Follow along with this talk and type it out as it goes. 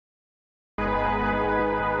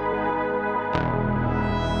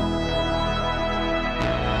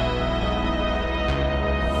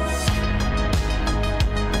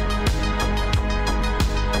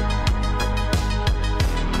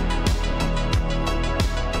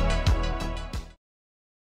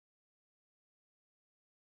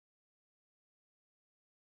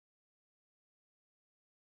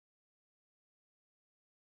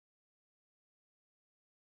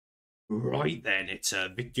Right then, it's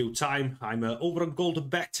video time. I'm over on Golden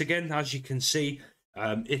Bet again, as you can see.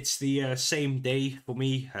 It's the same day for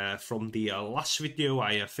me from the last video.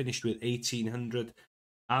 I finished with 1800,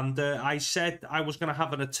 and I said I was going to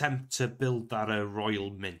have an attempt to build that Royal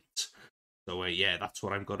Mint. So yeah, that's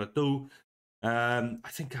what I'm going to do. I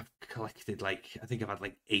think I've collected I think I've had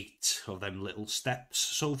like 8 of them little steps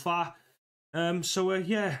so far. So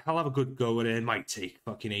yeah, I'll have a good go at it. It might take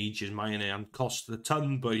fucking ages, mine, and cost a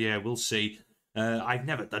ton, but yeah, we'll see. I've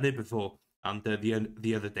never done it before, and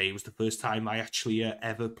the other day was the first time I actually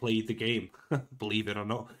ever played the game, believe it or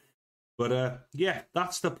not. But yeah,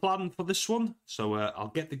 that's the plan for this one. So I'll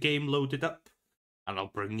get the game loaded up, and I'll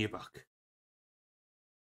bring you back.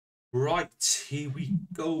 Right, here we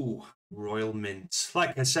go. Royal Mint.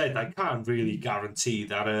 Like I said, I can't really guarantee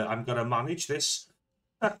that I'm going to manage this.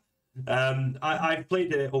 I've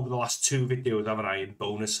played it over the last 2 videos, haven't I, in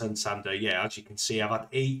bonus hunts, and yeah, as you can see, I've had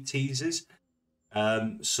 8 teasers.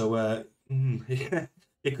 So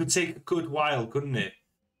it could take a good while, couldn't it?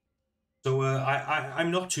 So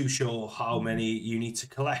I'm not too sure how many you need to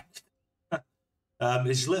collect.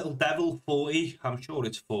 Is Little Devil 40? I'm sure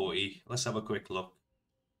it's 40. Let's have a quick look.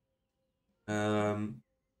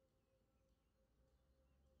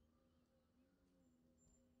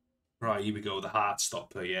 Right, here we go. The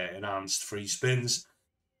Heartstopper, yeah, enhanced 3 spins.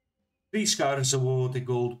 3 Scarus Award, a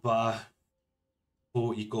gold bar,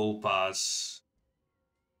 40 gold bars,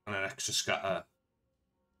 and an extra scatter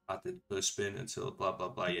added per spin until blah blah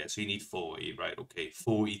blah. Yeah, so you need 40, right? Okay,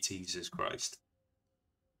 40 teasers, Christ.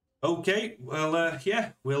 Okay, well,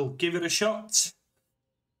 yeah, we'll give it a shot.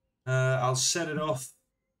 I'll set it off.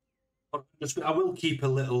 I will keep a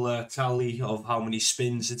little tally of how many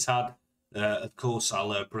spins it's had. Of course,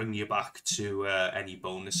 I'll bring you back to any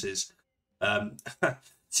bonuses.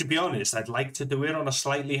 To be honest, I'd like to do it on a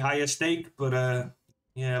slightly higher stake, but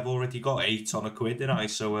yeah, I've already got 8 on a quid, didn't I?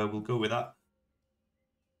 So we'll go with that.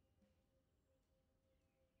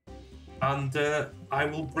 And I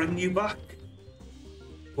will bring you back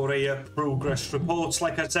for a progress report.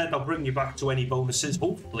 Like I said, I'll bring you back to any bonuses.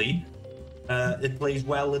 Hopefully, it plays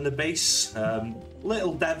well in the base.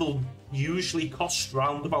 Little Devil usually costs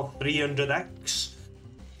around about 300x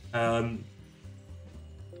to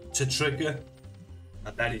trigger,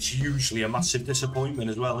 and then it's usually a massive disappointment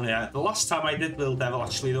as well. And the last time I did Little Devil,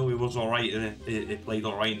 actually, though, it was all right, and it played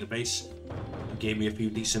all right in the base and gave me a few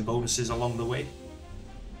decent bonuses along the way.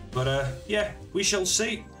 But yeah, we shall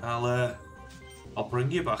see. I'll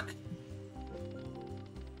bring you back.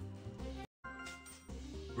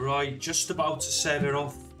 Right, just about to set it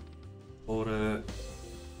off for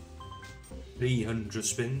 300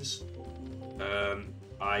 spins.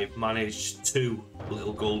 I've managed 2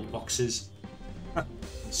 little gold boxes.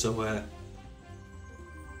 So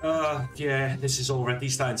yeah, this is already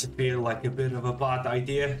starting to feel like a bit of a bad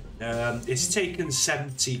idea. It's taken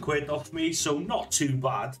 70 quid off me, so not too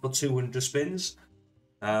bad for 200 spins.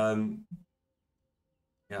 Yeah,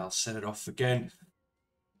 I'll set it off again.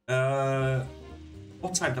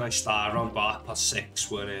 What time did I start? Around about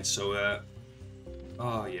 6:30, weren't it? So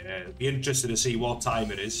oh yeah, it'll be interesting to see what time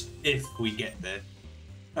it is if we get there.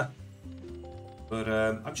 But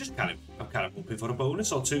I'm kind of hoping for a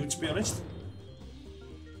bonus or 2, to be honest.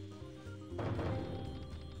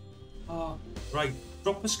 Oh, right,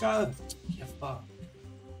 drop a scar. Yeah, fuck.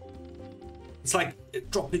 It's like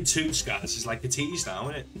dropping 2 scars is like a tease now,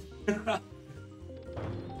 isn't it?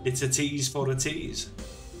 It's a tease for a tease.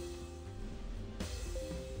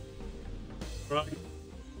 Right,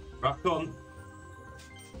 rock on.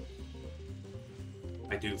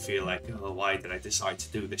 I do feel like, oh, why did I decide to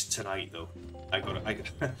do this tonight, though? I gotta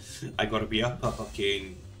be up at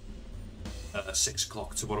fucking 6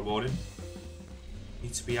 o'clock tomorrow morning.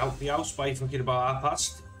 Need to be out the house by fucking about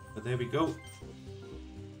 1:30. But there we go.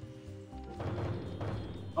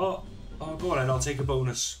 Oh, go on then, I'll take a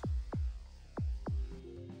bonus.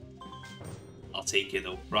 I'll take it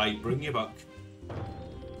though. Right, bring you back.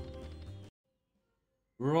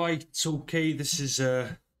 Right, okay, this is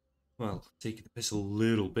well, taking the piss a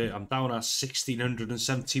little bit. I'm down at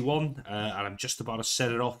 1671, and I'm just about to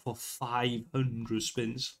set it off for 500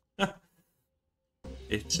 spins.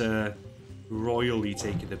 It's royally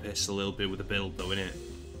taking the piss a little bit with the build, though, innit?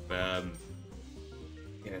 Yeah,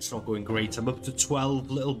 it's not going great. I'm up to 12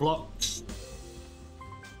 little blocks.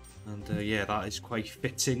 And yeah, that is quite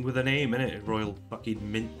fitting with a name, innit? Royal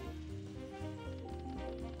fucking Mint.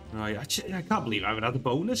 Right, actually, I can't believe I haven't had a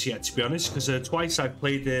bonus yet, to be honest, because twice I've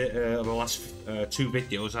played it on the last 2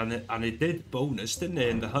 videos, and it did bonus, didn't it,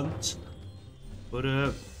 in the hunt? But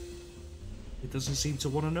it doesn't seem to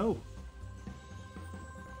want to know.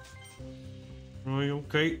 Right,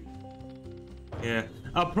 okay. Yeah,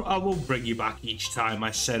 I won't bring you back each time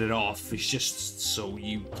I set it off. It's just so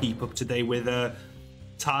you keep up to date with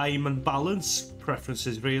time and balance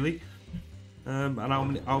preferences, really. And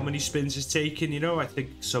how many spins it's taking, you know. I think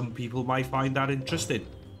some people might find that interesting.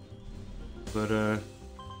 But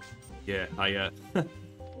yeah, I kind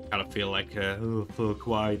of feel like, oh fuck,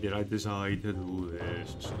 why did I decide to do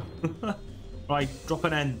this? Right, drop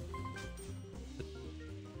an N.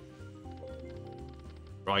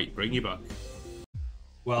 Right, bring you back.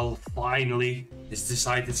 Well, finally, it's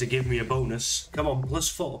decided to give me a bonus. Come on,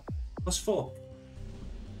 +4. +4.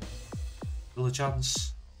 Still a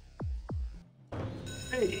chance.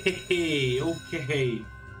 Hey, okay.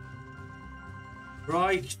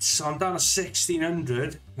 Right, so I'm down to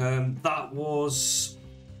 1600. That was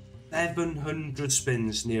 700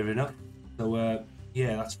 spins, near enough. So,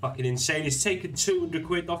 yeah, that's fucking insane. It's taken 200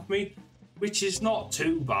 quid off me, which is not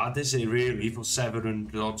too bad, is it, really, for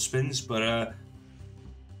 700 odd spins? But,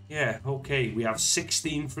 yeah, okay, we have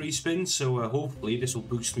 16 free spins, so hopefully this will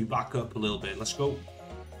boost me back up a little bit. Let's go.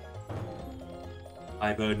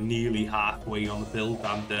 I'm nearly halfway on the build,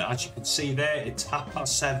 and as you can see there, it's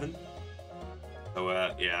 7:30. So,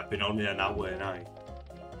 yeah, I've been on here an hour now.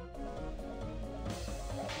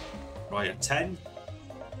 Right, at 10.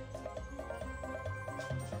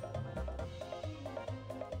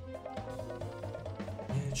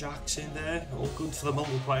 Yeah, Jack's in there, all good for the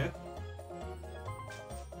multiplier.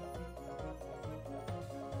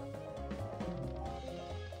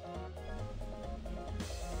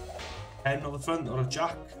 Ten on the front or a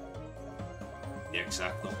jack. The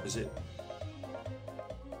exact opposite.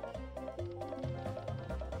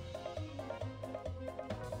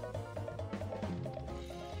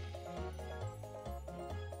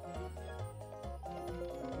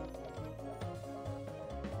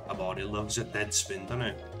 My body loves a dead spin, doesn't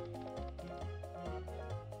it?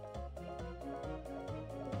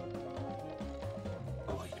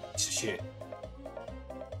 Oh, you piece of shit.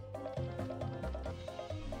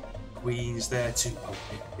 Queen's there too. Oh,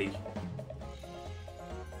 50.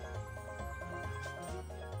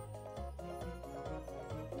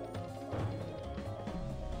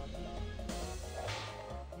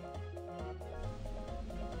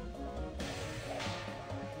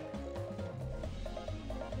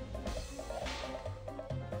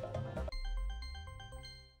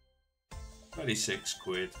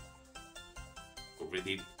 £26. Don't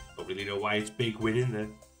really know why it's big winning there.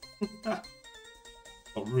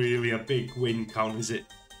 Not really a big win count, is it?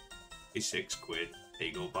 £6. There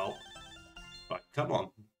you go, pal. Right, come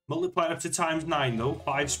on. Multiply it up to ×9 though.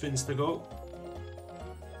 5 spins to go.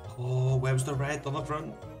 Oh, where's the red on the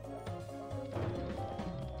front?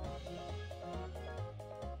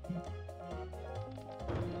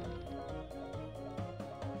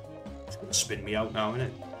 It's gonna spin me out now, isn't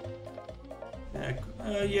it?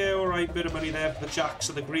 Yeah, alright, bit of money there for the jacks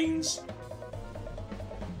and the greens.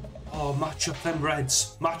 Oh, match up them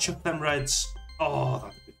reds. Match up them reds. Oh,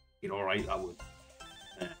 that'd be alright, that would.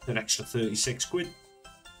 An extra £36.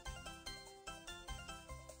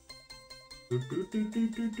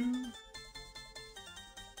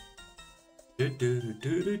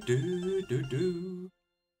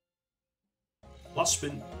 Last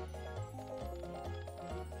spin.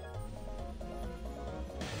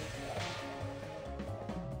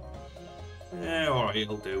 Yeah, alright,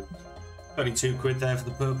 it'll do. £22 there for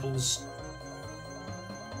the purples.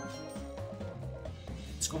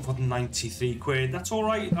 It's gone for £93. That's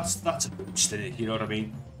alright. That's a boost in it, you know what I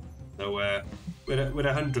mean? So we're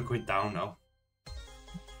 £100 down now.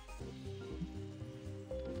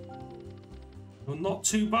 Well, not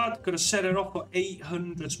too bad. Could have set it off for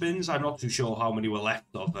 800 spins. I'm not too sure how many were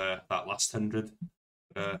left of that last 100.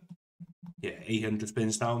 Yeah, 800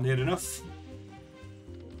 spins down, near enough.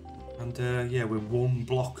 And yeah, we're one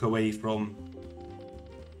block away from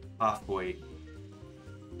halfway.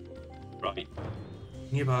 Right,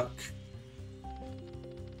 you're back.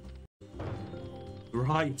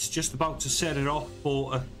 Right, just about to set it off for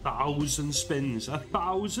 1,000 spins.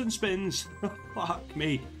 1,000 spins! Fuck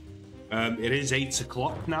me. It is 8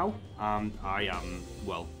 o'clock now, and I am,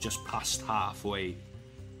 well, just past halfway.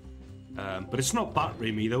 But it's not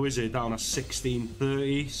battering me though, is it? Down at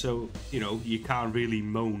 1630, so, you know, you can't really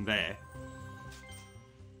moan there.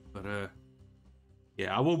 But,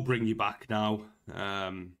 yeah, I won't bring you back now.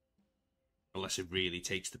 Unless it really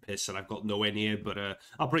takes the piss and I've got nowhere near, but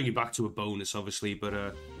I'll bring you back to a bonus, obviously, but,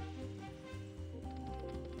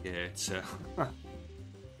 yeah, it's, it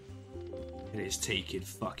is taking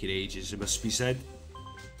fucking ages, it must be said.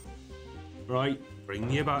 Right,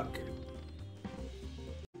 bring you back.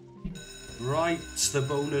 Right, the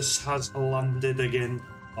bonus has landed again.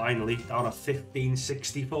 Finally, down at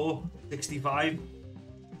 1564, 65.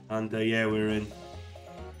 And yeah, we're in.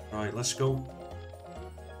 Right, let's go.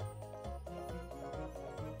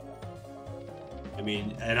 I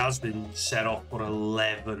mean, it has been set off for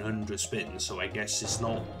 1100 spins, so I guess it's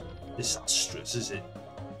not disastrous, is it?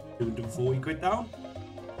 240 quid down?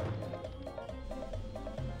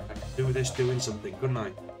 I could do this doing something, couldn't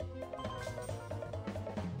I?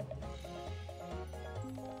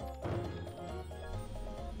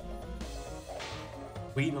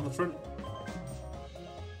 Queen on the front.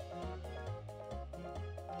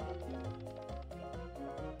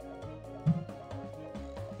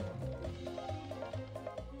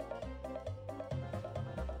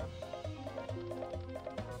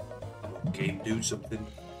 Game, do something.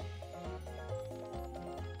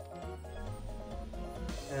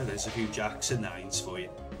 Yeah, there's a few jacks and nines for you.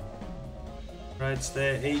 Reds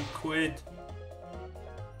there, 8 quid.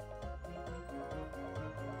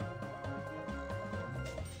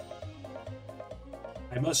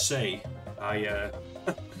 I must say, I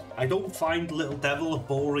don't find Little Devil a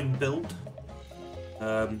boring build,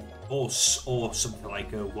 or something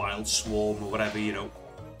like a Wild Swarm or whatever, you know.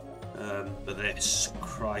 But this,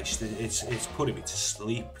 Christ, it's putting me to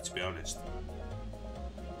sleep, to be honest.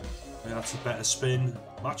 That's a better spin.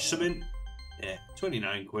 Match some in. Yeah,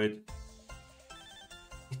 29 quid.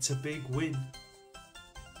 It's a big win.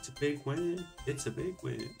 It's a big win. It's a big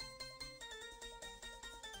win.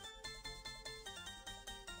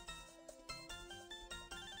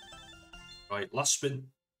 Right, last spin.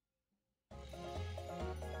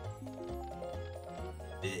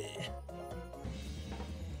 Yeah.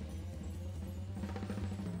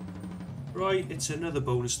 Right, it's another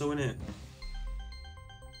bonus though, isn't it?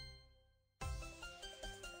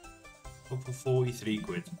 Up for 43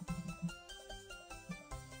 quid.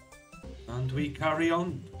 And we carry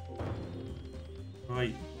on.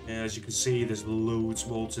 Right, yeah, as you can see, there's loads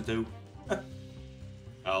more to do.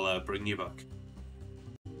 I'll bring you back.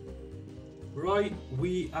 Right,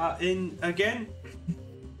 we are in again.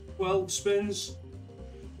 12 spins.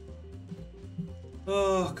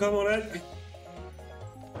 Oh, come on, Ed.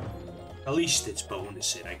 At least it's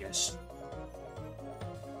bonusing, I guess.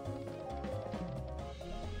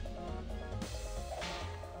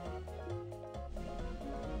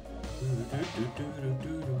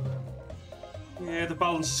 Yeah, the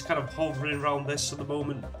balance is kind of hovering around this at the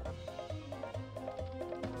moment.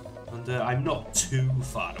 And I'm not too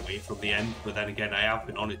far away from the end, but then again, I have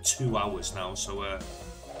been on it 2 hours now, so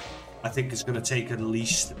I think it's going to take at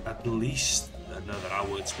least another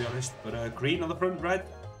hour, to be honest. But green on the front, red.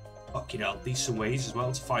 Fucking hell, decent ways as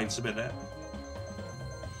well to find some in there.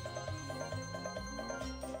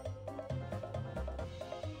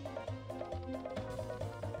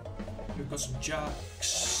 We've got some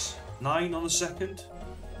jacks. 9 on the second.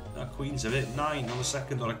 Queen's of it. 9 on the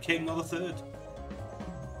second, or a king on the third.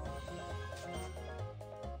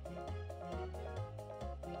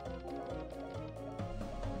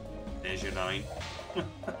 There's your 9.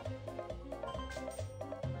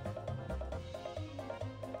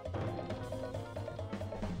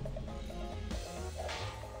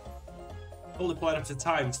 Multiplied up to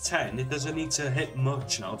times 10, it doesn't need to hit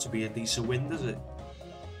much now to be a decent win, does it?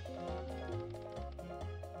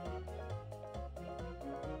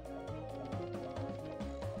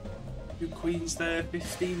 Two queens there,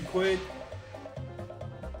 15 quid.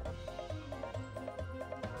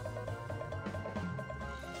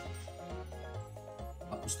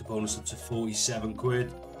 That was the bonus up to 47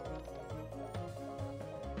 quid.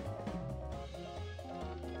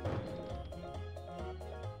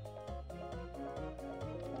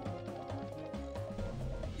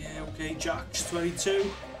 Okay, jacks 22.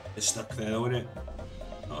 It's stuck there, though, isn't it?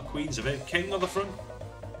 Oh, queens of it. King on the front.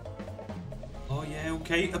 Oh yeah,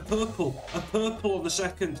 okay. A purple on the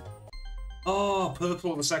second. Oh,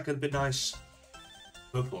 purple on the second would be nice.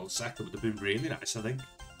 Purple on the second would have been really nice, I think.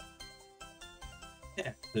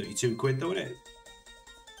 Yeah, 32 quid, though, isn't it?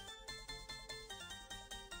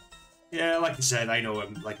 Yeah, like I said, I know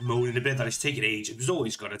I'm like moaning a bit that it's taking ages. It's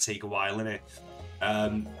always got to take a while, innit?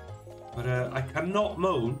 But I cannot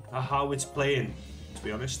moan at how it's playing, to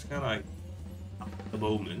be honest, can I? At the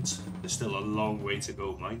moment, there's still a long way to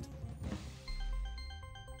go, mind.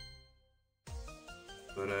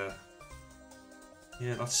 But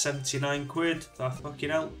yeah, that's 79 quid. That fucking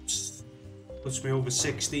helps. Puts me over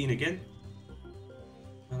 16 again.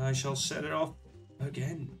 And I shall set it off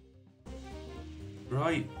again.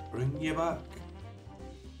 Right, bring you back.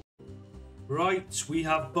 Right, we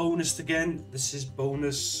have bonused again. This is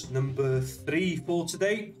bonus number 3 for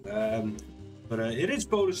today. But it is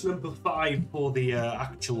bonus number 5 for the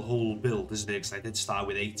actual whole build, isn't it? Because I did start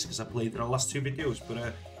with 8 because I played in our last 2 videos.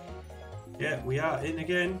 But yeah, we are in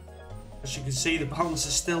again. As you can see, the balance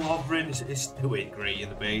is still hovering. It's doing great in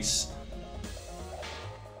the base.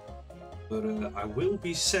 But I will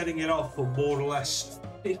be setting it off for more or less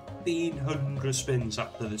 1,500 spins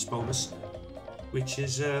after this bonus, which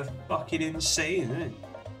is fucking insane, isn't it?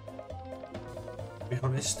 To be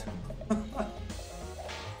honest.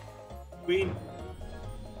 Queen.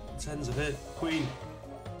 10s of hit. Queen.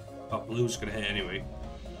 Oh, blue's gonna hit anyway.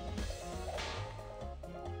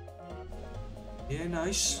 Yeah,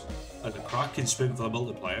 nice. That's a cracking spin for the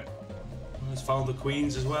multiplier. Let's found the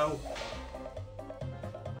queens as well.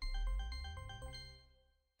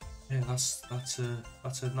 Yeah, that's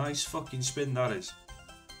a nice fucking spin, that is.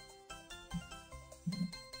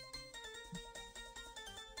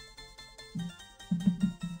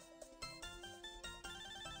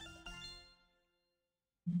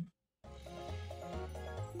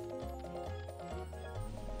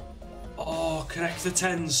 Oh, connect the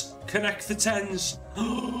 10s. Connect the 10s.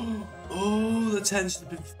 Oh, the 10s have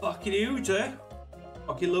been fucking huge there.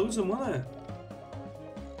 Fucking loads of them, weren't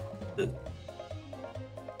there?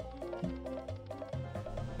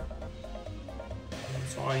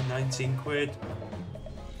 Sorry, 19 quid.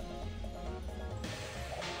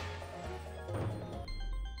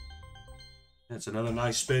 That's another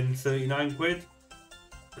nice spin, 39 quid.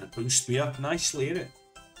 Gonna boost me up nicely, innit?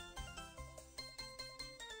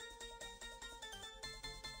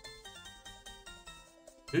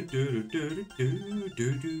 Do do do do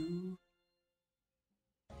do do.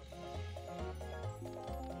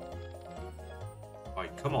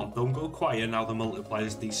 Right, come on, don't go quiet now. The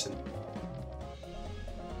multiplier's decent.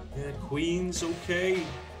 Yeah, queens, okay.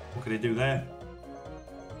 What can I do there?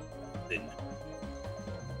 Then.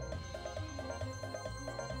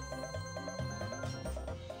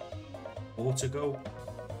 More to go.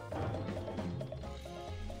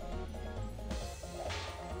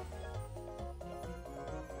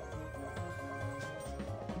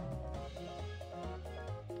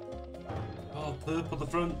 Oh, purple the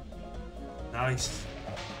front. Nice.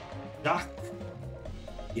 Jack.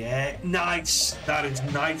 Yeah, nice. That is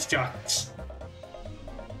nice, jacks.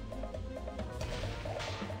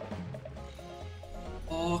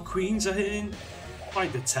 Oh, queens are hitting.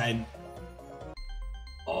 Find a 10.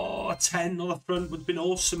 Oh, a 10 on the front would have been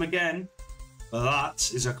awesome again. But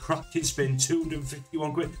that is a cracking spin.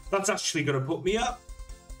 251 quid. That's actually going to put me up.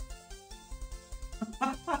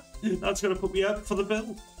 That's going to put me up for the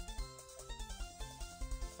build.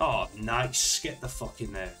 Oh, nice. Get the fuck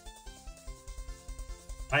in there.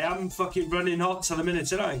 I am fucking running hot at the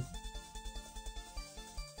minute, aren't I?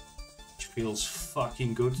 Which feels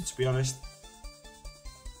fucking good, to be honest.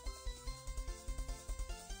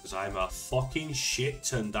 Because I'm a fucking shit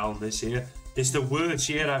ton down this year. It's the worst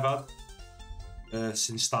year I've had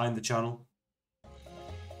since starting the channel.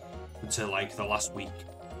 Until like the last week.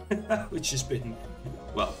 Which has been,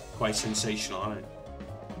 well, quite sensational, hasn't it?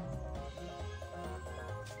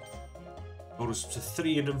 Got us to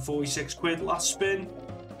 346 quid last spin.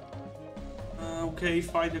 Okay,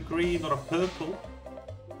 find a green or a purple.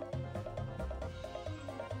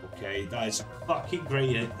 Okay, that is a fucking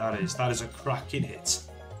great hit. That is a cracking hit.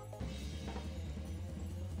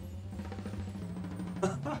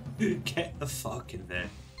 Get the fuck in there.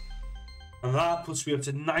 And that puts me up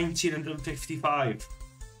to 1955.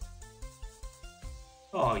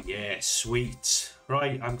 Oh yeah, sweet.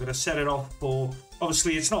 Right, I'm gonna set it off for.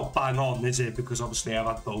 Obviously, it's not bang on, is it? Because obviously I've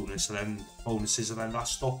had bonus and then bonuses, and then that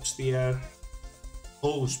stops the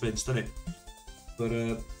all spins, doesn't it? But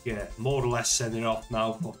yeah, more or less sending it off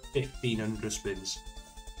now for 1,500 spins.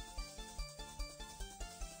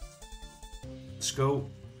 Let's go.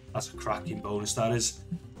 That's a cracking bonus, that is.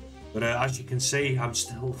 But as you can see, I'm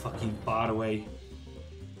still fucking far away.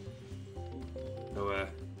 So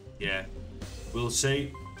yeah, we'll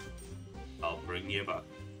see. I'll bring you back.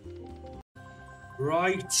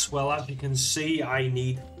 Right, well, as you can see, I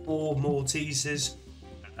need 4 more teasers.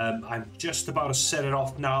 I'm just about to set it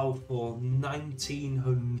off now for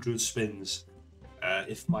 1,900 spins.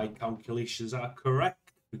 If my calculations are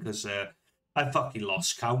correct, because I fucking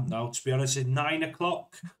lost count now, to be honest. It's 9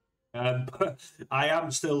 o'clock. But I am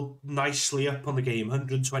still nicely up on the game,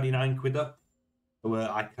 129 quid up. So,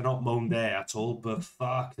 I cannot moan there at all, but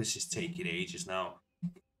fuck, this is taking ages now.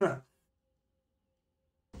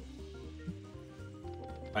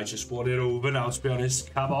 I just want it over now, to be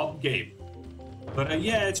honest. Come on, game. But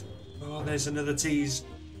yeah, oh, there's another tease.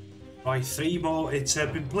 Right, 3 more. It's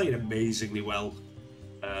been playing amazingly well.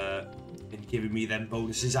 Been giving me them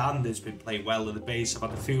bonuses, and it's been playing well in the base. I've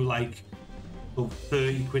had a few like over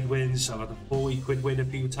 30 quid wins. I've had a 40 quid win a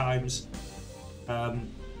few times. Yeah,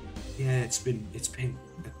 it's been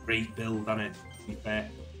a great build, hasn't it, to be fair.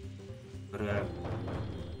 But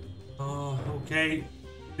oh, okay,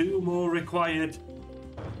 2 more required.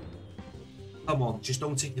 Come on, just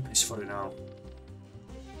don't take the piss for it now.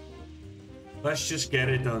 Let's just get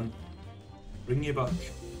it done. Bring you back.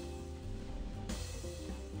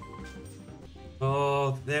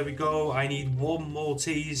 Oh, there we go. I need 1 more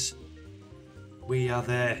tease. We are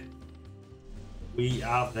there. We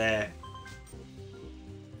are there.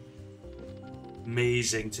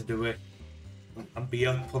 Amazing to do it and be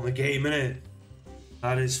up on the game, innit?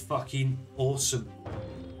 That is fucking awesome.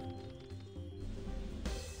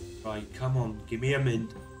 Right, come on, give me a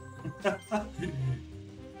mint.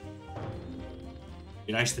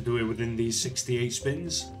 Be nice to do it within these 68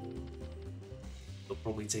 spins. They'll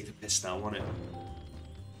probably take the piss now, won't it?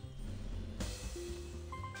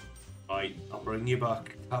 Right, I'll bring you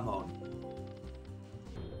back. Come on.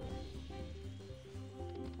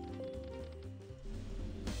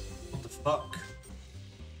 What the fuck?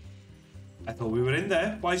 I thought we were in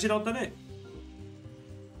there. Why is it not done it?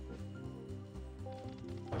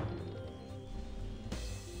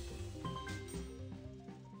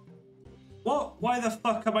 What? Why the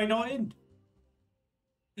fuck am I not in?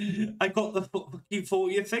 I got the fucking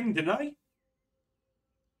 40th thing, didn't I?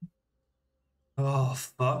 Oh,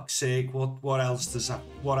 fuck's sake. What else does that...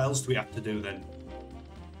 What else do we have to do then?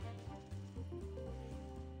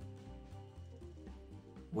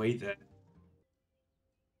 Wait there.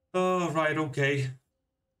 Oh, right, okay.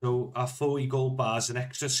 So our 40 gold bars, an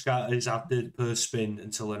extra scatter is added per spin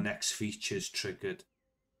until the next feature is triggered.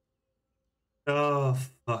 Oh,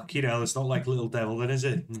 fucking hell. It's not like Little Devil then, is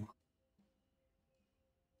it?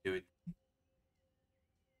 Do it.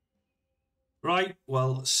 Right,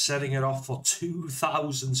 well, setting it off for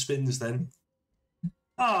 2,000 spins then.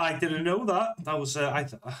 Oh, I didn't know that. That was, I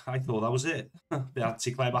thought that was it. The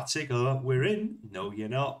anticlimactic. Oh, we're in. No, you're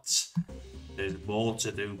not. There's more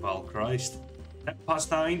to do, pal. Christ.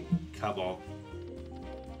 9:10. Come on.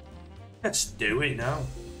 Let's do it now.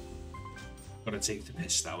 Gotta take the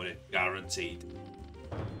piss now, innit? Guaranteed.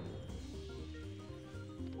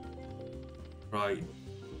 Right.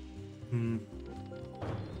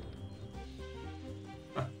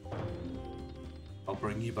 I'll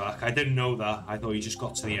bring you back. I didn't know that. I thought you just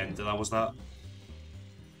got to the end and that was that.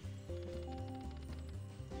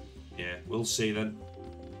 Yeah, we'll see then.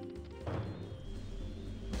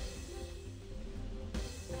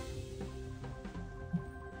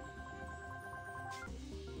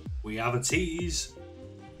 We have a tease.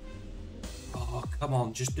 Oh, come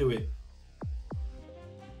on, just do it.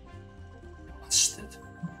 Bastard.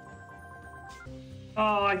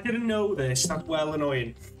 Oh, I didn't know this. That's well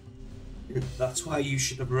annoying. That's why you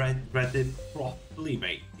should have read it properly,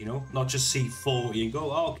 mate. You know, not just see 40 and go,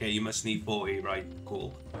 oh, okay, you must need 40, right?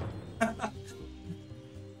 Cool.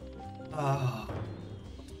 Ah.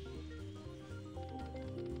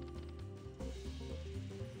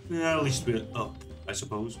 Yeah, at least we're up, I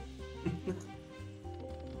suppose.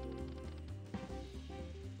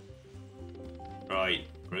 Right,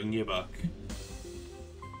 bring you back.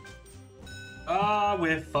 Ah,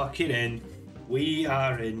 we're fucking in. We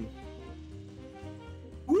are in.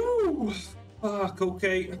 Woo! Fuck,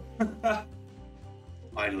 okay.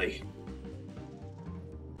 Finally.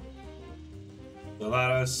 So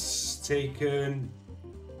that has taken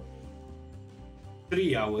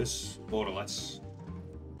 3 hours, more or less.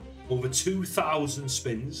 Over 2,000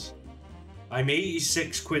 spins. I'm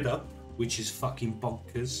 86 quid up, which is fucking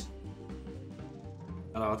bonkers.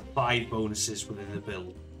 And I had 5 bonuses within the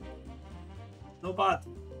build. Not bad.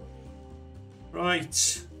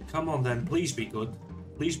 Right. Come on then. Please be good.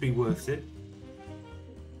 Please be worth it.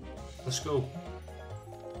 Let's go.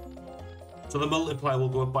 So the multiplier will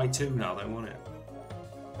go up by 2 now then, won't it?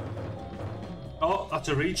 Oh, that's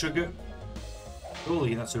a re-trigger.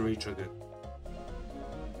 Surely that's a re-trigger.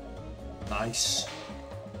 Nice.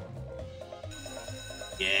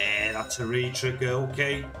 Yeah, that's a re-trigger,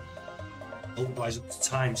 okay. Multiplies up to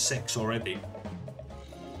 ×6 already.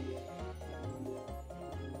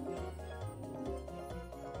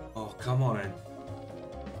 Oh, come on in.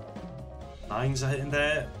 9s are hitting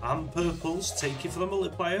there. And purples. Take it for the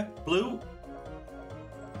multiplier. Blue.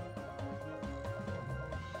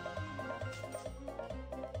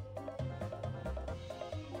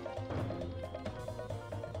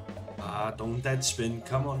 Ah, don't dead spin.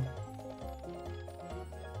 Come on.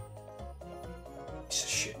 Piece of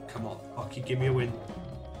shit. Come on. Fucking give me a win.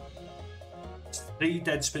 3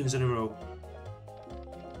 dead spins in a row.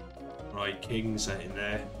 Right, kings are in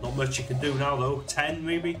there. Not much you can do now though. 10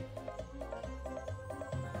 maybe.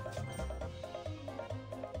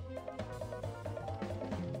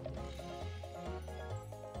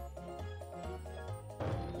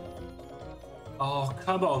 Oh,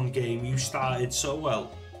 come on, game. You started so well.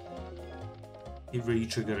 You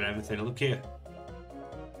re-triggered everything. Look here.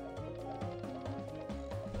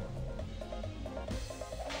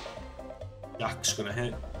 Jack's gonna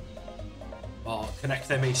hit. Oh, connect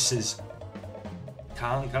them aces.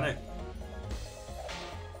 Can't, can it?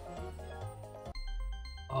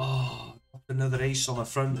 Oh, another ace on the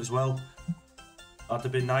front as well. That'd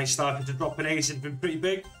have been nice. Starting to drop an ace, it'd been pretty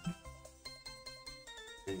big.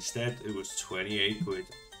 Instead, it was 28 quid.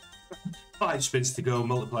 5 spins to go,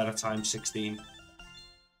 multiplied at times 16.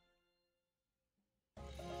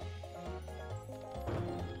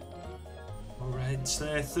 Reds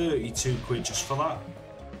there, 32 quid just for that.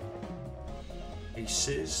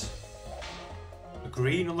 Aces. A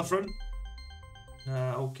green on the front.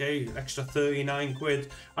 Okay, extra 39 quid.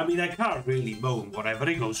 I mean, I can't really moan whatever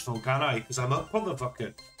it goes for, can I? Because I'm up on the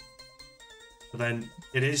fucker. But then,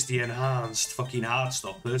 it is the enhanced fucking hard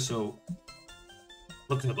stopper, so...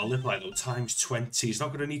 Look at the multiply though, times 20. It's not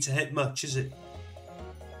going to need to hit much, is it?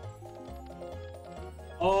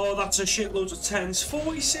 Oh, that's a shitload of 10s.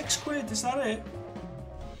 46 quid, is that it?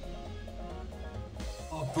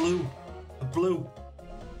 Oh, blue. A blue.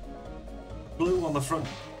 Blue on the front.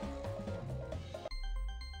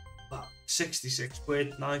 66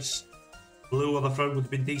 quid, nice. Blue on the front would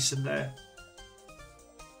have been decent there.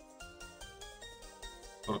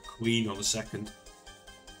 Got a queen on the second.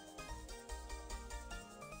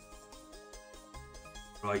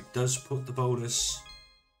 Right, does put the bonus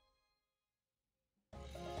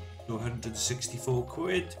to 164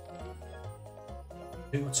 quid.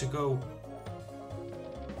 2 to go.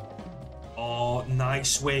 Oh,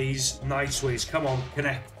 nice ways, nice ways. Come on,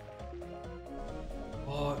 connect.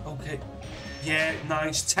 Oh, okay. Yeah,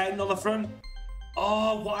 nice. 10 on the front.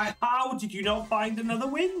 Oh, why? How did you not find another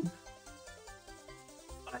win?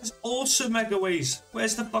 That is awesome, Mega Ways.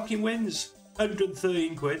 Where's the fucking wins?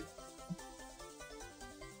 113 quid.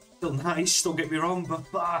 Still nice, don't get me wrong, but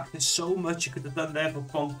fuck, there's so much you could have done there for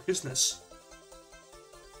bonkersness.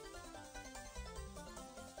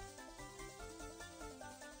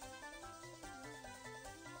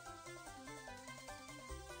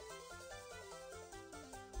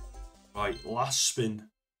 Right, last spin.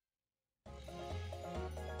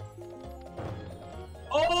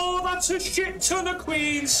 Oh, that's a shit ton of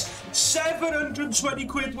queens! 720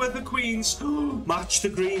 quid worth of queens. Match the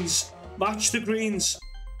greens. Match the greens.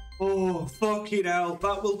 Oh, fucking hell.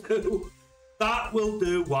 That will do. That will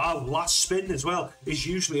do. Wow, last spin as well is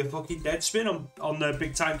usually a fucking dead spin on the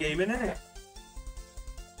big time gaming, isn't it?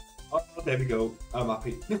 Oh, there we go. I'm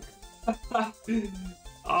happy.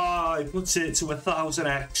 Ah, he puts it to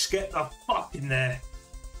 1000x. Get the fuck in there.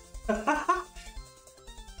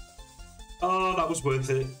 Oh, that was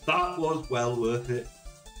worth it. That was well worth it.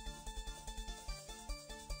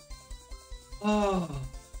 Oh.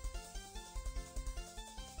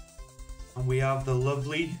 And we have the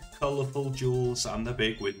lovely, colourful jewels and the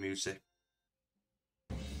big win music.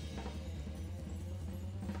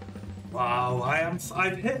 Wow,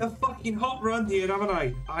 I've hit a fucking hot run here, haven't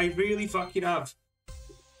I? I really fucking have.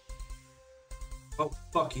 Oh,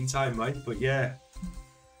 fucking time, mate, but yeah.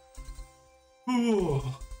 Ooh,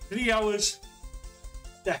 3 hours.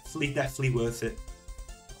 Definitely worth it.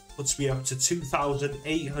 Puts me up to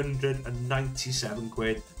 2,897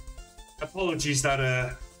 quid. Apologies that,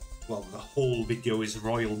 well, the whole video is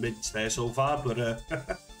royal mint there so far, but,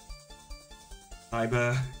 I'm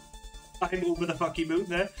over the fucking moon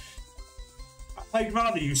there. I'd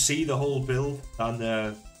rather you see the whole build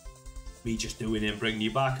than, me just doing it and bringing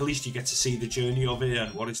you back. At least you get to see the journey of it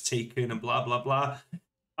and what it's taken and blah, blah, blah.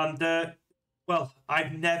 And, well,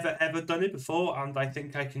 I've never, ever done it before, and I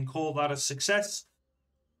think I can call that a success.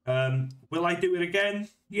 Will I do it again?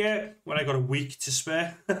 Yeah, when I got a week to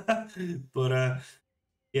spare. But,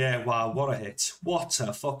 yeah, wow, what a hit. What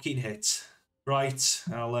a fucking hit. Right,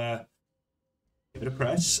 I'll give it a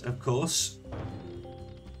press, of course.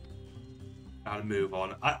 And move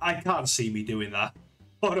on. I can't see me doing that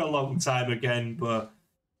for a long time again, but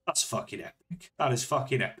that's fucking epic. That is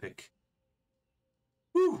fucking epic.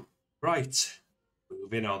 Whew. Right,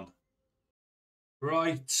 moving on.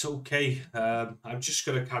 Right, okay. I'm just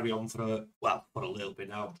going to carry on for a little bit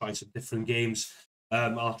now. Try some different games.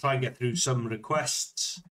 I'll try and get through some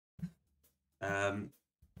requests. What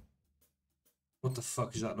the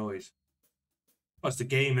fuck is that noise? That's the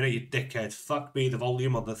game, innit, you dickhead. Fuck me, the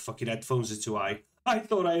volume on the fucking headphones is too high. I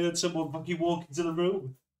thought I heard someone fucking walk into the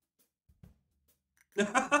room.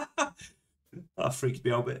 That freaked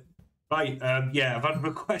me out a bit. Right, yeah, I've had a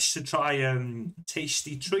request to try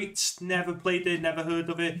Tasty Treats. Never played it, never heard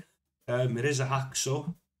of it. It is a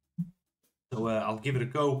hacksaw. So I'll give it a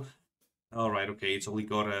go. All right, okay, it's only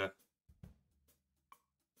got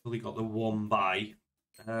the one buy.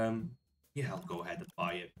 Yeah, I'll go ahead and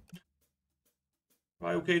buy it.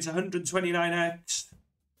 Right, okay, it's 129x.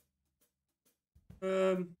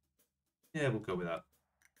 Yeah, we'll go with that.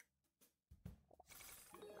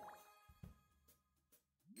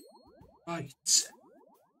 Right.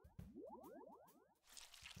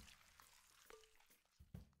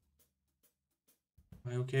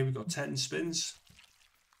 Right, okay, we've got 10 spins.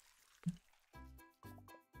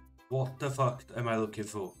 What the fuck am I looking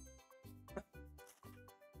for?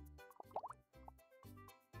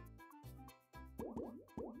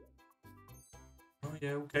 Oh,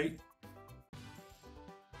 yeah, okay.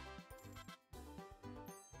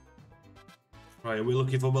 Right, are we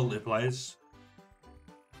looking for multipliers?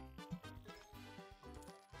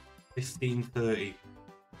 1530.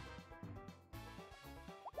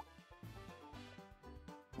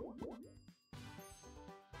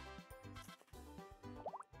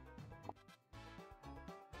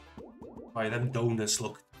 Right, them donuts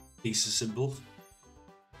look decent symbols.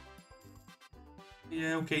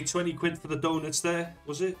 Yeah, okay, 20 quid for the donuts there,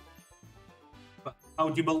 was it? But how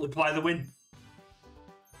do you multiply the win?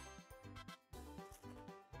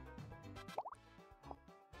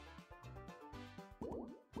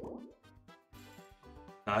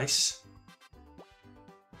 Nice.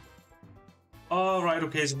 Oh, right,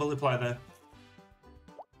 okay, there's a multiplier there.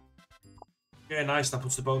 Yeah, nice, that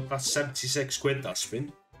puts the boat. That's 76 quid, that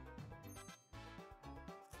spin.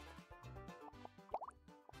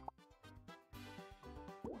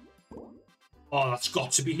 Oh, that's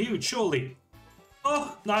got to be huge, surely.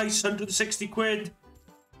 Oh, nice, 160 quid.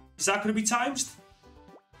 Is that going to be times?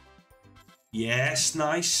 Yes,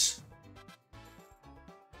 nice.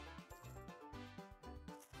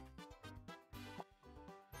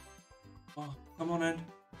 Oh, come on in.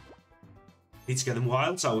 Need to get them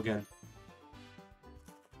wilds out again.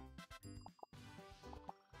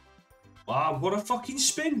 Wow, what a fucking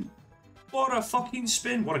spin. What a fucking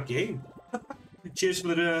spin. What a game. Cheers for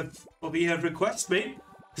the request, mate.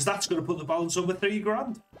 Because that's going to put the balance over 3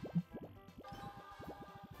 grand.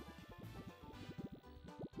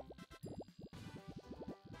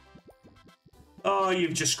 Oh,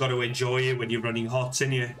 you've just got to enjoy it when you're running hot,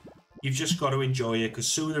 innit you? You've just got to enjoy it, because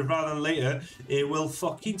sooner rather than later, it will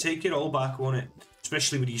fucking take it all back, won't it?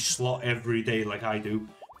 Especially when you slot every day like I do.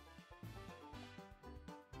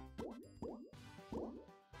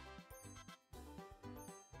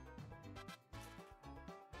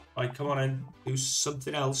 Right, come on in. Do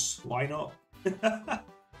something else. Why not?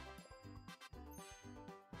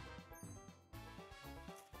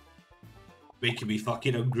 Making me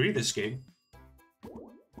fucking hungry, this game.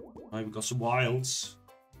 Right, we've got some wilds.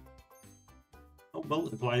 No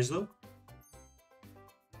multipliers, though.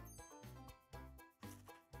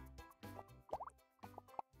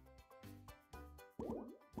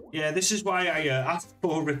 Yeah, this is why I asked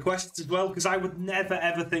for requests as well, because I would never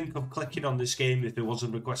ever think of clicking on this game if it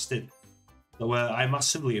wasn't requested. So I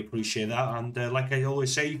massively appreciate that, and like I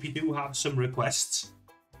always say, if you do have some requests,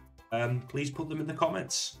 please put them in the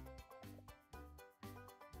comments.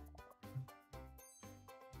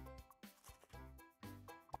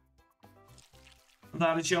 And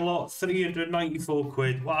that is your lot, 394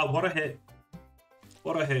 quid. Wow, what a hit.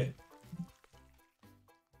 What a hit.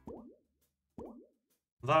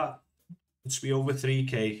 That puts me over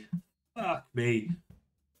 3k. Fuck me.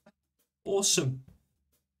 Awesome.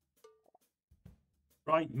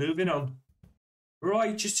 Right, moving on.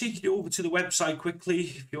 Right, just taking you over to the website quickly.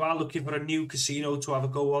 If you are looking for a new casino to have a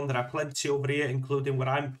go on, there are plenty over here, including what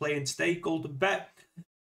I'm playing today, Golden Bet.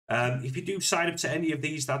 If you do sign up to any of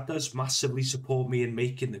these, that does massively support me in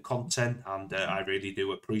making the content, and I really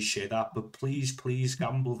do appreciate that. But please, please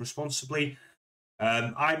gamble responsibly.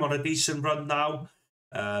 I'm on a decent run now.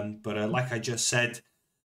 But like I just said,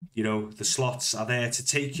 you know, the slots are there to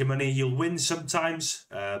take your money. You'll win sometimes,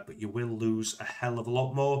 but you will lose a hell of a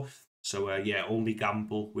lot more. So, yeah, only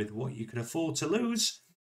gamble with what you can afford to lose.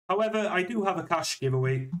 However, I do have a cash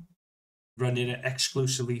giveaway running it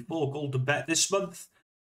exclusively for Golden Bet this month.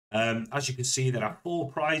 As you can see, there are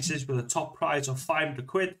 4 prizes with a top prize of 500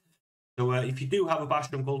 quid. So if you do have a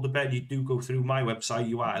bash on Golden Bet, you do go through my website,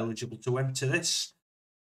 you are eligible to enter this.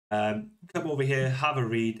 Come over here, have a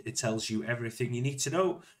read. It tells you everything you need to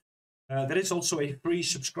know. There is also a free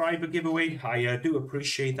subscriber giveaway. I do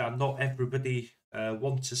appreciate that not everybody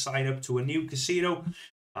wants to sign up to a new casino,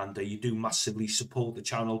 and you do massively support the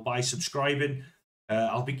channel by subscribing.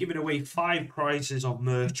 I'll be giving away 5 prizes of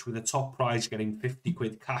merch, with a top prize getting 50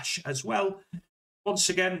 quid cash as well. Once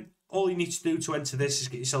again, all you need to do to enter this is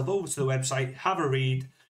get yourself over to the website, have a read,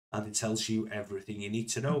 and it tells you everything you need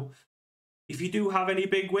to know. If you do have any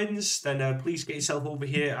big wins, then please get yourself over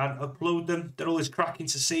here and upload them. They're always cracking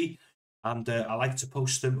to see. And I like to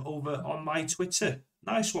post them over on my Twitter.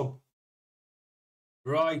 Nice one.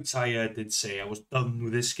 Right, I did say I was done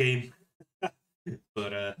with this game.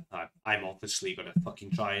 But I'm obviously going to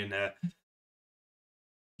fucking try and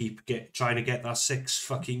trying to get that 6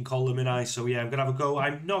 fucking column in I. So yeah, I'm going to have a go.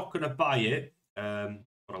 I'm not going to buy it, or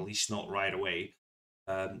at least not right away.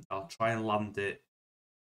 I'll try and land it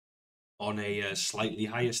on a slightly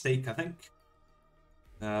higher stake, I think.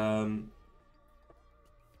 Yeah,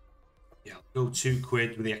 I'll go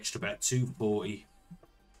 £2 with the extra bet, 240.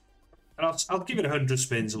 And I'll give it 100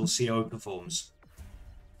 spins and we'll see how it performs.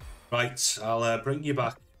 Right, I'll bring you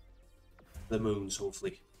back the moons,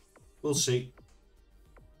 hopefully. We'll see.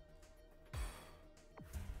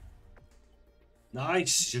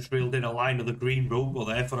 Nice, just reeled in a line of the green robo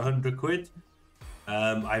there for £100.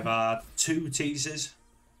 I've had 2 teasers.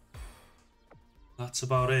 That's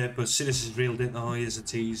about it, but Sinis has reeled in. Oh, here's a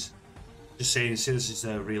tease. Just saying, Sinis has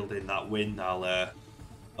reeled in that win. I'll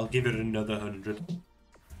give it another 100.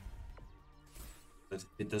 If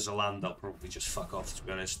it does a land, I'll probably just fuck off, to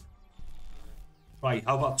be honest. Right,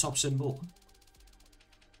 how about top symbol?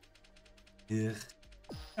 Yeah.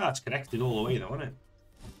 Ah, it's connected all the way though, isn't it?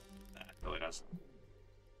 No, it hasn't.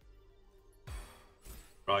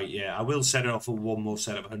 Right, yeah, I will set it off for one more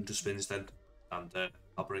set of 100 spins then, and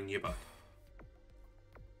I'll bring you back.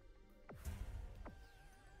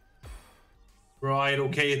 Right,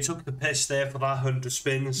 okay, it took the piss there for that 100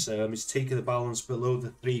 spins. It's taking the balance below the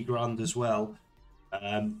 3 grand as well.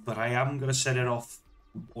 But I am going to set it off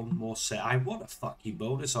one more set. I want a fucking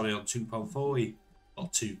bonus on it on £2.40. Or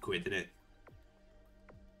 £2, isn't it?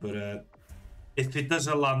 But if it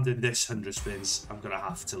doesn't land in this 100 spins, I'm going to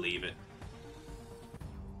have to leave it.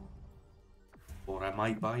 Or I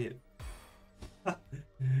might buy it.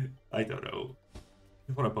 I don't know.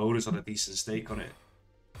 I want a bonus on a decent stake on it.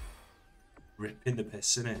 Ripping the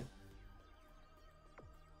piss, innit?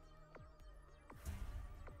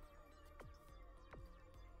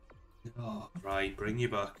 Oh, right, bring you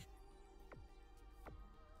back.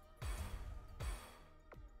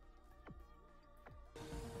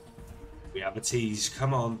 We have a tease,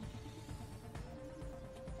 come on.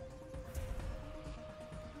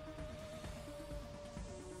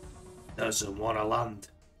 Doesn't want to land.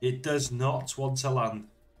 It does not want to land.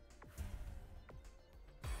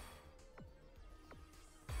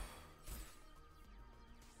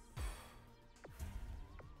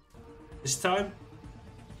 This time?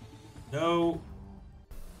 No.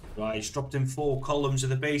 Right, he's dropped in 4 columns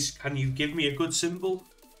of the base. Can you give me a good symbol?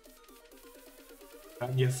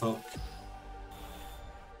 Can you fuck?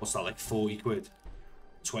 What's that, like 40 quid?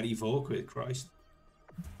 24 quid, Christ.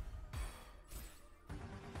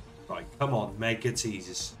 Right, come on, mega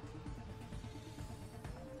teasers.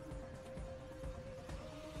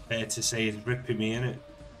 Fair to say it's ripping me, innit?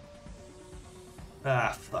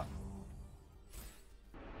 Ah, fuck.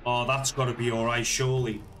 Oh, that's got to be alright,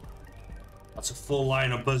 surely. That's a full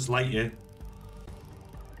line of Buzz Lightyear.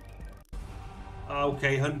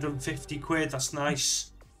 Okay, 150 quid, that's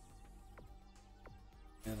nice.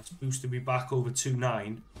 Yeah, that's boosted me back over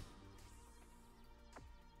 2.9.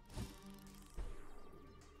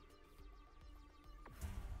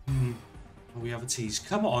 We have a tease.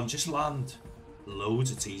 Come on, just land.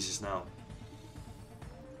 Loads of teasers now.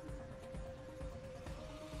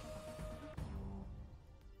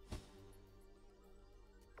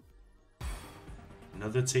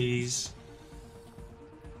 Another tease.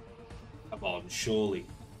 Come on, surely.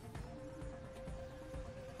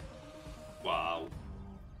 Wow.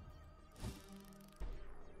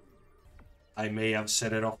 I may have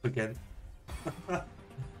set it off again.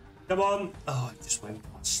 Come on. Oh, it just went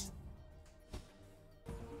past.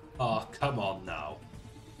 Oh, come on now.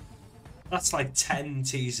 That's like 10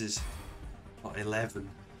 teasers. Not 11.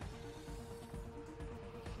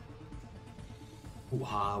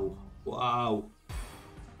 Wow. Wow.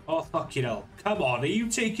 Oh, fucking hell. Come on, are you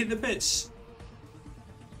taking the piss?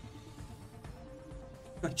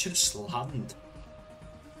 Just land.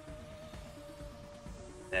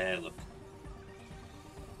 There, look.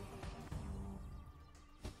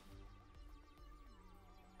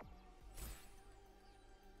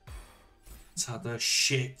 It's had a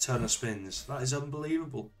shit ton of spins. That is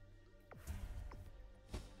unbelievable.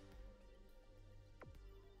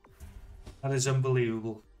 That is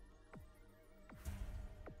unbelievable.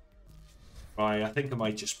 Right, I think I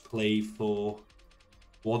might just play for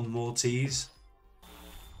one more tease.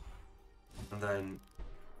 And then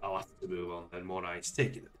I'll have to move on. Then more nice.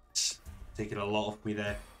 Taking a lot off me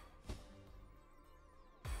there.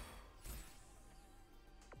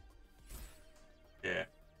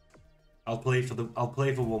 I'll play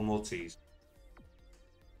for one more tease.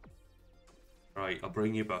 Right, I'll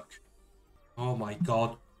bring you back. Oh my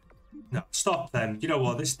god. No, stop then. You know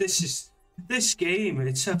what? This game,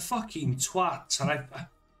 it's a fucking twat, and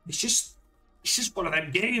it's just one of them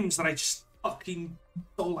games that I just fucking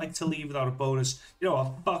don't like to leave without a bonus. You know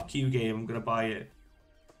what? Fuck you, game. I'm gonna buy it.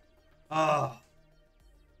 Ah,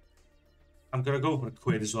 I'm gonna go for a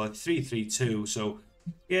quid as well. 332. So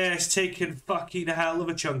yeah, it's taking fucking a hell of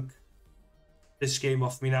a chunk. This game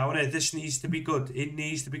off me now, and this needs to be good. It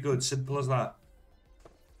needs to be good. Simple as that.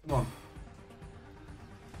 Come on.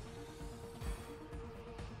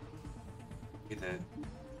 There.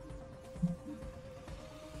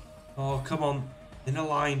 Oh, come on. In a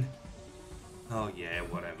line. Oh, yeah,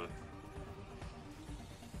 whatever.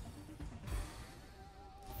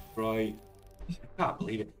 Right. I can't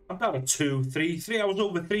believe it. I'm down to 3. I was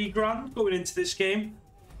over 3 grand going into this game.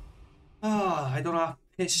 Ah, I don't have to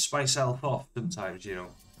piss myself off sometimes, you know.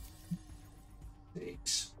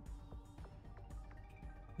 Thanks.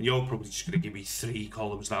 And you're probably just going to give me 3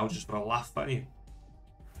 columns now just for a laugh, aren't you?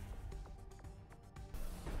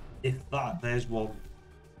 If that, there's one.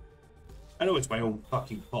 I know it's my own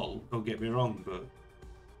fucking fault, don't get me wrong, but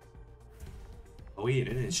oh yeah,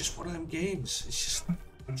 it's just one of them games. It's just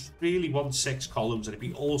I just really want 6 columns, and it'd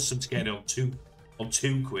be awesome to get it on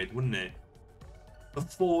 2 quid, wouldn't it? For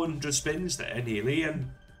 400 spins there nearly,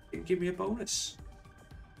 and give me a bonus.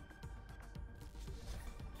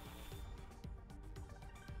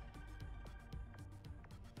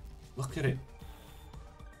 Look at it.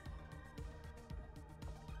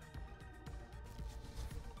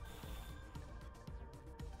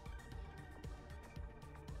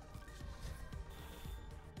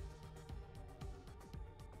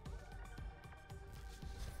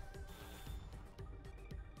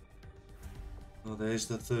 Oh, there's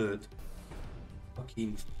the 3rd.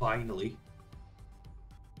 Fucking finally.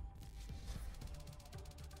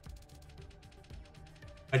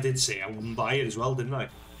 I did say I wouldn't buy it as well, didn't I?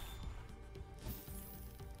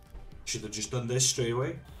 Should have just done this straight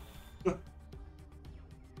away.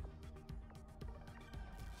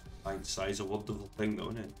 Hindsight's a wonderful thing, though,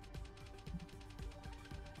 isn't it?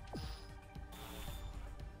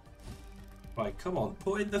 Right, come on,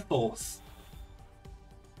 put in the 4th.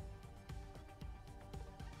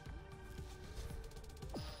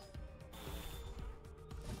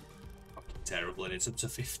 Terrible, and it's up to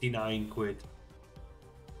 59 quid.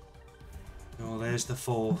 Oh, there's the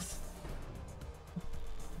 4th.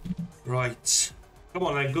 Right. Come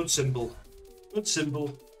on then, good symbol. Good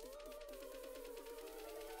symbol.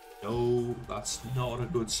 No, that's not a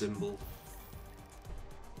good symbol.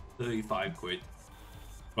 35 quid.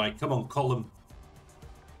 Right, come on, column.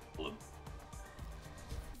 Column.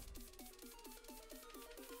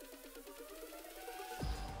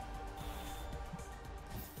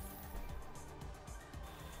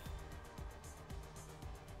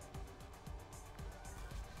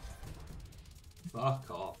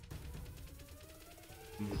 Fuck off.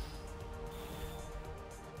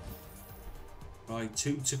 Right,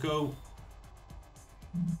 2 to go.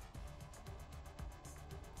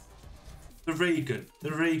 The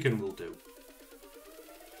Reagan will do.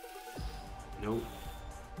 No.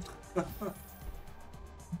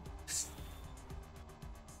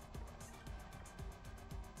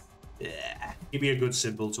 Yeah. Give me a good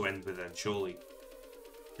symbol to end with then, surely.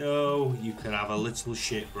 No, you can have a little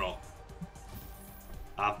shit rock.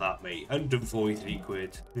 Have that, mate. 143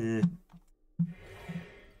 quid.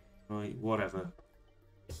 Right, whatever.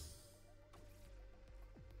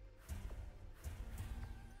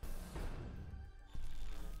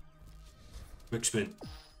 Quick spin.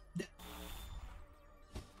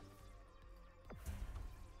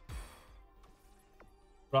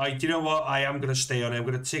 Right, you know what? I am going to stay on it. I'm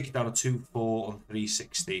going to take it down to 2-4 on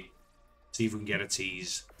 360. See if we can get a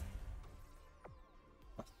tease.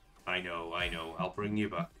 I know. I'll bring you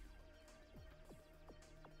back.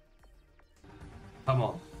 Come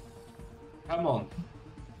on. Come on.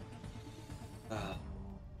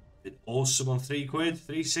 Been awesome on 3 quid.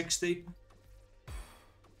 360.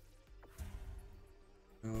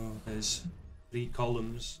 Oh, there's 3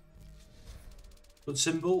 columns. Good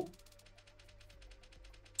symbol.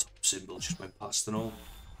 Top symbol just went past and all.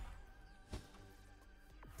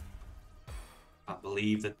 Can't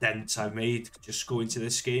believe the dent I made just going to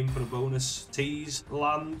this game for a bonus. Tease,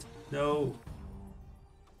 land, no.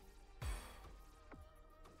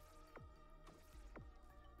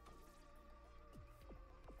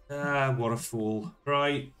 Ah, what a fool.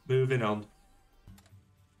 Right, moving on.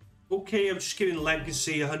 Okay, I'm just giving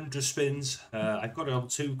Legacy 100 spins. I've got it on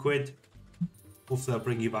 2 quid. Hopefully I'll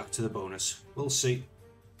bring you back to the bonus. We'll see.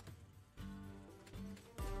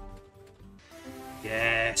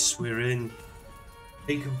 Yes, we're in.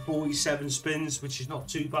 Taken 47 spins, which is not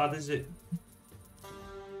too bad, is it?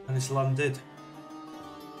 And it's landed.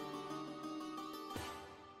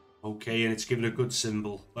 Okay, and it's given a good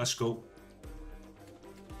symbol. Let's go.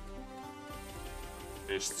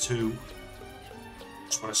 There's 2.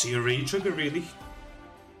 Just want to see a re-trigger, really.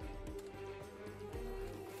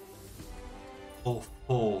 Or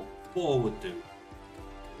 4. 4 would do.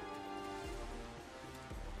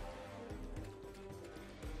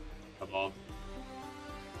 Come on.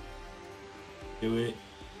 Do it.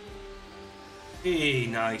 Hey,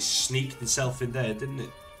 nice. Sneaked itself in there, didn't it?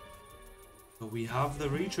 So we have the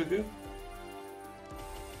re-trigger.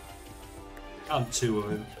 And 2 of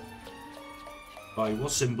them. Right,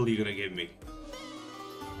 what symbol are you going to give me?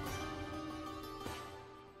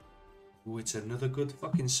 Oh, it's another good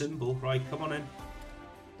fucking symbol. Right, come on in.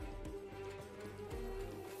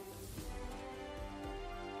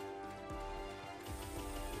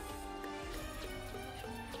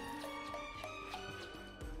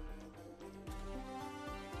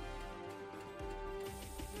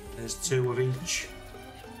 There's 2 of each.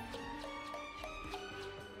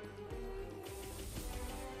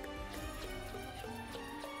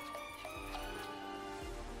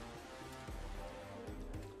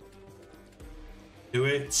 Do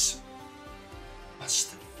it.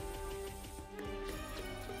 Bastard.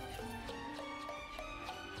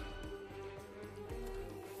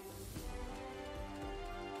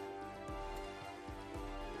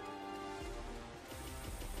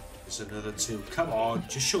 There's another 2. Come on,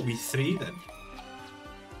 just show me 3 then.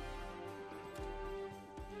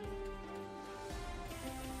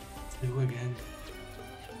 Two again.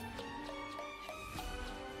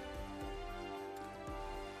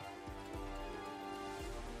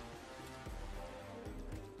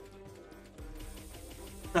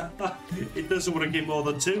 It doesn't want to give more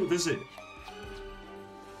than 2, does it?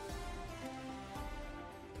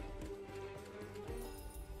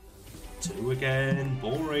 Two again.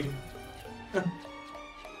 Boring.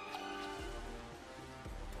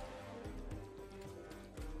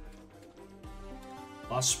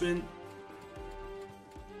 Last spin.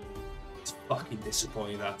 It's fucking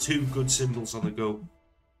disappointing that. 2 good symbols on the go.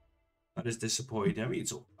 That is disappointing. I mean,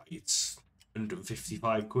 it's alright. It's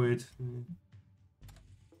 155 quid.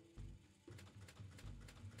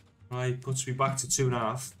 Right, puts me back to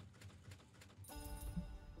 2.5.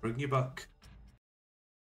 Bring you back.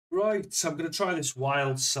 Right, so I'm going to try this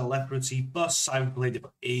Wild Celebrity Bus. I haven't played it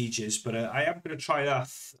for ages, but I am going to try that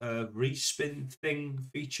respin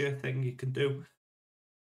feature thing you can do.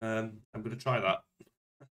 I'm going to try that.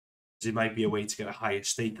 It might be a way to get a higher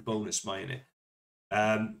stake bonus, mightn't it?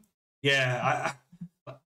 Yeah,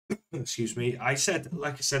 excuse me. Like I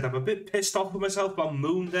said, I'm a bit pissed off with myself about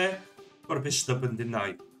Moon there. Got a bit stubborn, didn't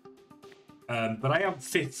I? But I am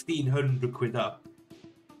 1,500 quid up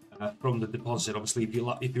from the deposit. Obviously,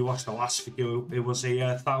 if you watched the last video, it was a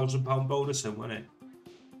 £1,000 bonus, wasn't it?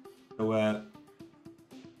 So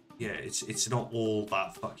yeah, it's not all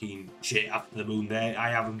that fucking shit after the Moon there. I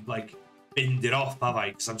haven't like binned it off, have I?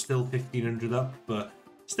 Because I'm still 1,500 up, but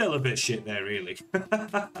still a bit shit there, really.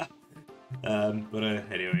 But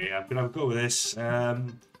anyway, I'm gonna go with this. I'll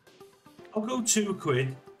go 2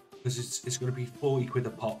 quid because it's going to be 40 quid a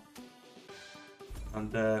pop.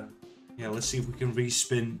 And yeah, let's see if we can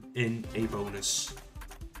respin in a bonus.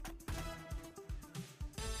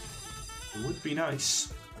 It would be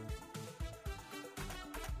nice.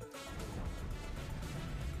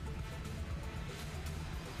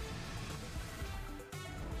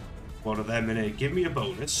 One of them in it. Give me a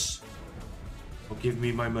bonus, or give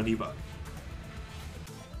me my money back.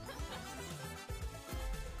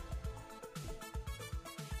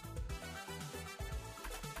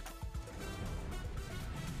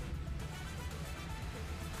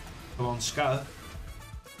 Come on, scatter.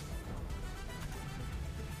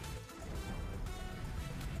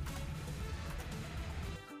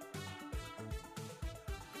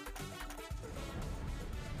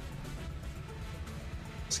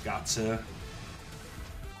 Scatter.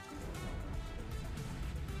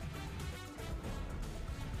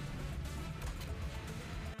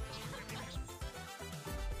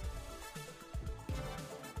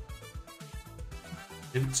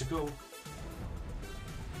 Him to go.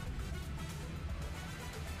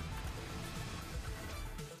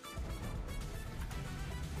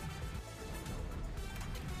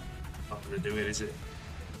 Not gonna do it, is it?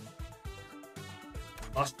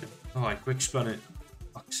 Last. Oh, I quick spun it.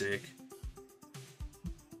 Fuck's sake.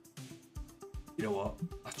 You know what?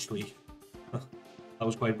 Actually, that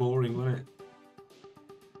was quite boring, wasn't it?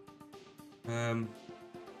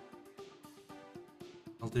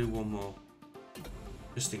 I'll do one more.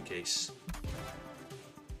 just in case.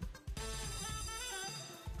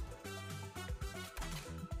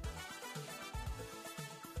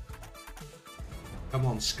 Come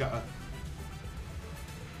on, scatter.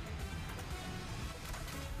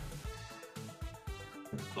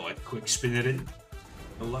 Thought I'd quick spin it in.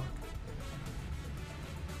 No luck.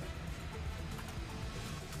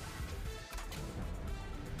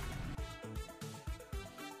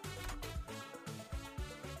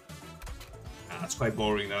 That's quite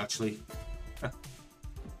boring, actually.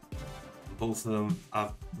 Both of them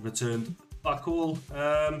have returned back all.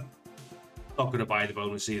 Not going to buy the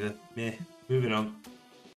bonus either. Meh. Moving on.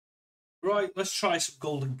 Right, let's try some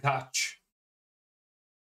golden catch.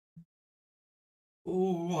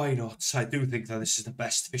 Oh, why not? I do think that this is the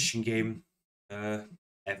best fishing game ever,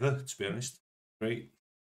 to be honest. Great.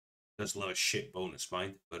 Does love a shit bonus,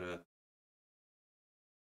 mind, but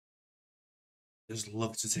does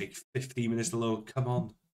love to take 15 minutes to load. Come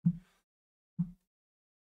on.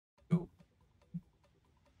 Go.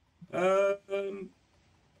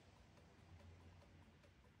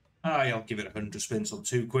 I'll give it 100 spins on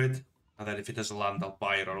 £2, and then if it doesn't land, I'll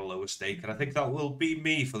buy it on a lower stake, and I think that will be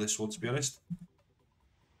me for this one, to be honest.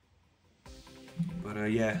 But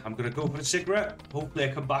yeah, I'm gonna go for a cigarette. Hopefully,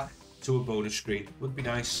 I come back to a bonus screen. Would be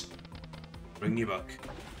nice. Bring you back.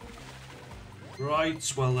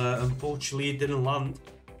 Right. Well, unfortunately, it didn't land.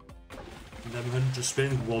 And then 100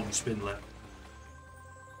 spins, 1 spin left.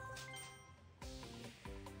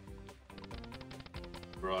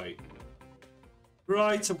 Right.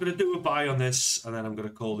 Right, I'm going to do a buy on this, and then I'm going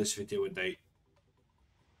to call this video a day.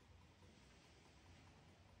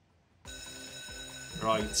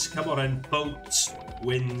 Right, come on in. Boat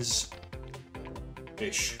wins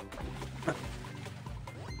fish.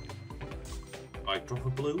 Right, drop a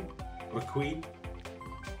blue or a queen.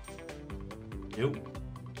 Nope.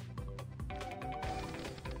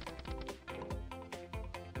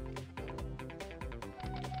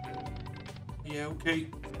 Yeah, okay.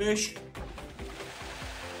 Fish.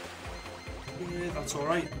 Yeah, that's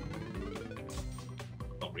alright.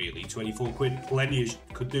 Not really. 24 quid. Plenty you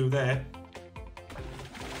could do there.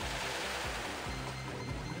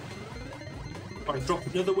 Right, drop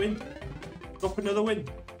another win. Drop another win.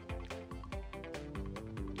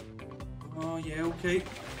 Oh, yeah, okay.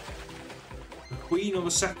 A queen on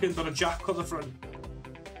the second, on a jack on the front.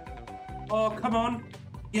 Oh, come on.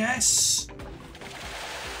 Yes.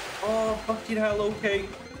 Oh, fucking hell, okay.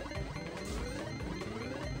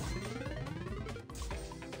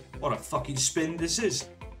 What a fucking spin this is.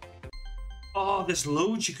 Oh, there's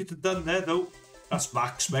loads you could have done there, though. That's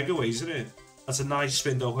max megaway, isn't it? That's a nice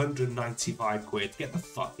spin, though. 195 quid. Get the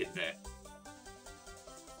fuck in there.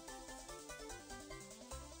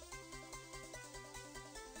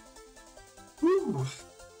 Woo.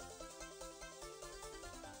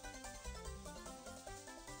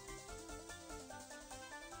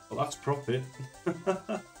 Well, that's profit.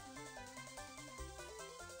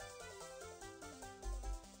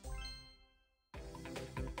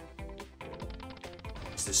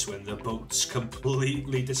 This when the boats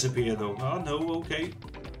completely disappear though. Oh no, okay.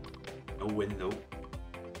 No win though.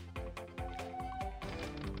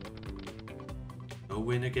 No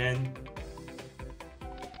win again.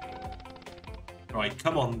 Right,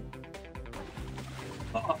 come on.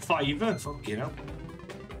 A fiver, fucking hell.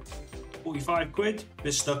 45 quid.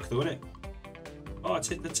 Bit stuck though, innit? Oh, it's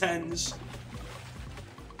hit the tens.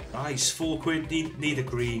 Nice, 4 quid. Need a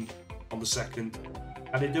green on the second.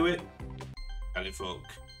 Can it do it? Can it fuck?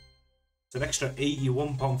 It's an extra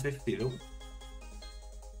 £81.50 though.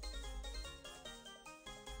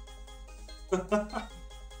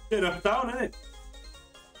 Bit up down, isn't it?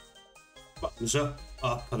 But it was up,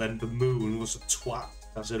 and then the moon was a twat,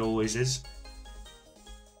 as it always is.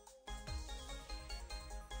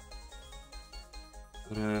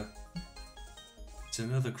 But it's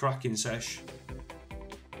another cracking sesh.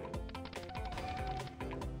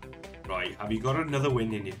 Right, have you got another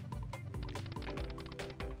win in you?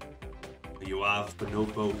 You have, but no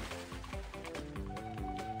boat.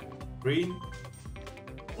 Green.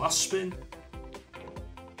 Last spin.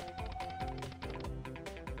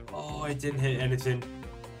 Oh, I didn't hit anything.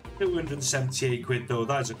 278 quid though.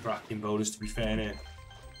 That is a cracking bonus, to be fair, innit?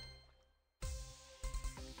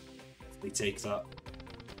 Definitely take that.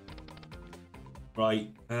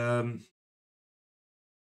 Right.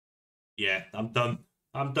 Yeah, I'm done.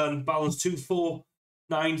 I'm done. Balance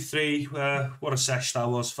 2493. What a sesh that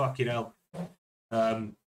was. Fucking hell.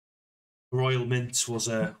 Royal Mint was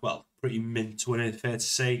a pretty mint winner, fair to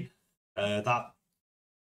say. That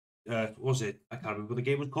what was it? I can't remember what the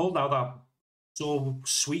game was called now. That so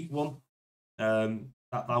sweet one.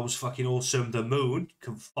 That was fucking awesome. The moon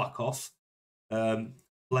can fuck off.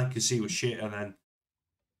 Legacy was shit, and then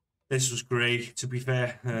this was great. To be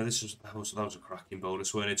fair, that was a cracking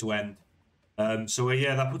bonus, weren't it, to end? So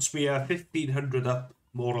yeah, that puts me 1,500 up,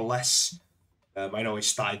 more or less. I know I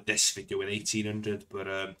started this video with 1,800, but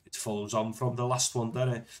it follows on from the last one,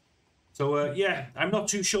 doesn't it? So yeah, I'm not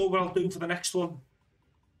too sure what I'll do for the next one.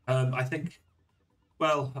 I think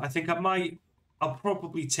I'll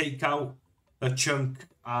probably take out a chunk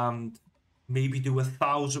and maybe do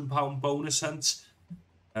 £1,000 bonus hunt.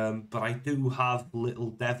 But I do have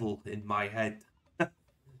Little Devil in my head.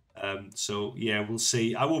 So yeah, we'll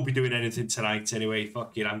see. I won't be doing anything tonight anyway.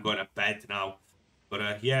 Fuck it, I'm going to bed now.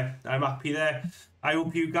 But yeah, I'm happy there. I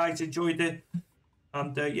hope you guys enjoyed it.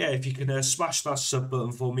 And yeah, if you can smash that sub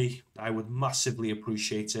button for me, I would massively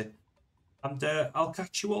appreciate it. And I'll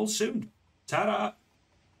catch you all soon. Ta-da!